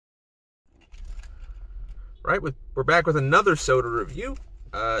Right, we're back with another soda review.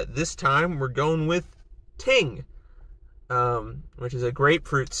 This time we're going with Ting, which is a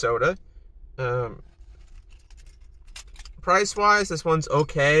grapefruit soda. Price-wise, this one's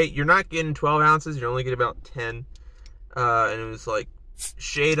okay. You're not getting 12 ounces. You only get about 10. And it was like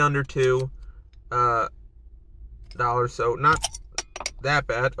shade under $2. So not that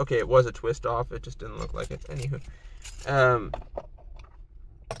bad. Okay, it was a twist off. It just didn't look like it. Anywho.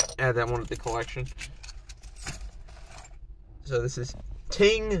 Add that one to the collection. So this is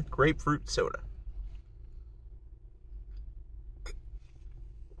Ting grapefruit soda.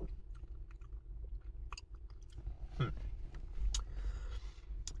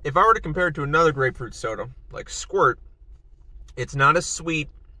 If I were to compare it to another grapefruit soda, like Squirt, it's not as sweet,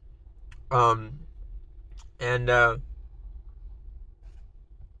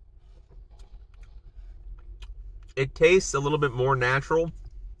 it tastes a little bit more natural.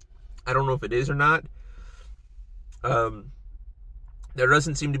 I don't know if it is or not. There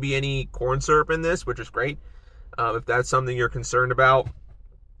doesn't seem to be any corn syrup in this, which is great. If that's something you're concerned about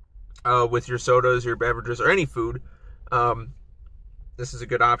with your sodas, your beverages, or any food, this is a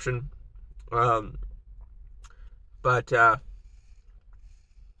good option. But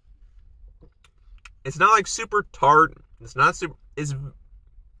it's not like super tart. It's not super.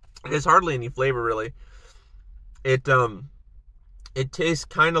 There's hardly any flavor really. It tastes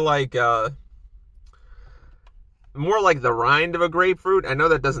kind of like more like the rind of a grapefruit. I know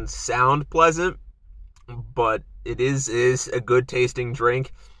that doesn't sound pleasant, but it is a good tasting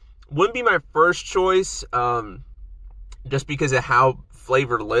drink. Wouldn't be my first choice, just because of how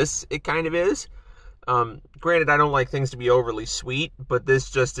flavorless it kind of is. Granted, I don't like things to be overly sweet, but this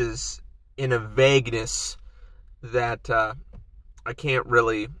just is in a vagueness that I can't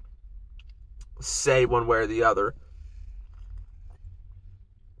really say one way or the other.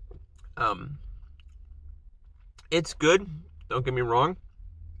 It's good, don't get me wrong.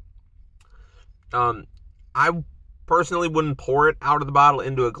 I personally wouldn't pour it out of the bottle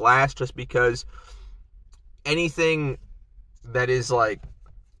into a glass, just because anything that is like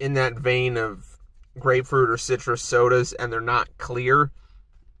in that vein of grapefruit or citrus sodas and they're not clear,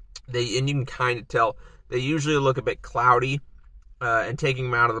 and you can kind of tell, they usually look a bit cloudy, and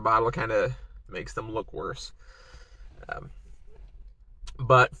taking them out of the bottle kind of makes them look worse.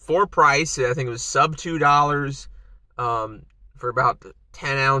 But for price, I think it was sub $2 for about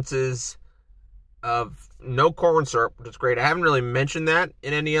 10 ounces of no corn syrup, which is great. I haven't really mentioned that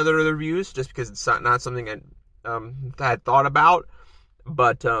in any other reviews, just because it's not something that I had thought about.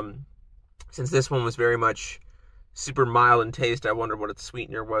 But since this one was very much super mild in taste, I wondered what its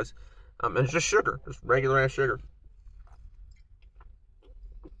sweetener was. And it's just sugar, just regular ass sugar.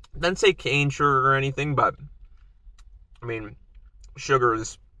 Doesn't say cane sugar or anything, but I mean, sugar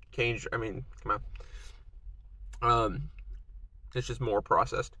is cane. I mean, come on. It's just more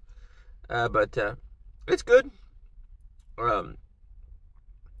processed. But it's good.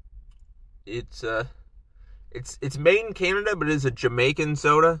 It's made in Canada, but it is a Jamaican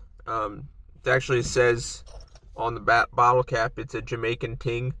soda. It actually says on the bottle cap it's a Jamaican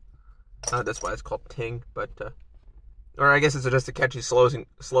Ting. That's why it's called Ting. But or I guess it's just a catchy slogan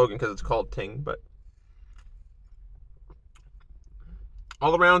because it's called Ting. But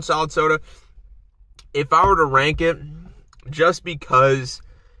all around solid soda. If I were to rank it, just because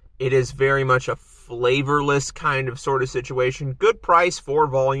it is very much a flavorless kind of sort of situation. Good price for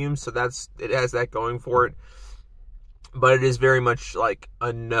volume, so it has that going for it. But it is very much like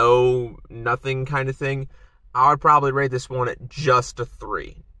a nothing kind of thing. I would probably rate this one at just a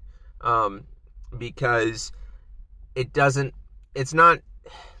 3. Because it's not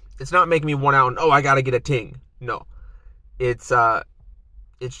making me want out and, oh, I gotta get a Ting. No. It's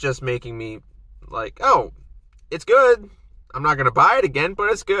just making me like, oh, it's good. I'm not gonna buy it again, but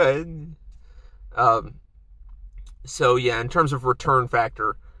it's good. So yeah, in terms of return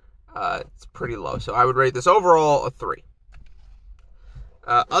factor, it's pretty low. So I would rate this overall a 3.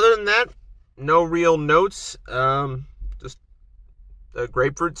 Other than that, no real notes. Just a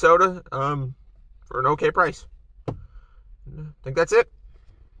grapefruit soda for an okay price. I think that's it.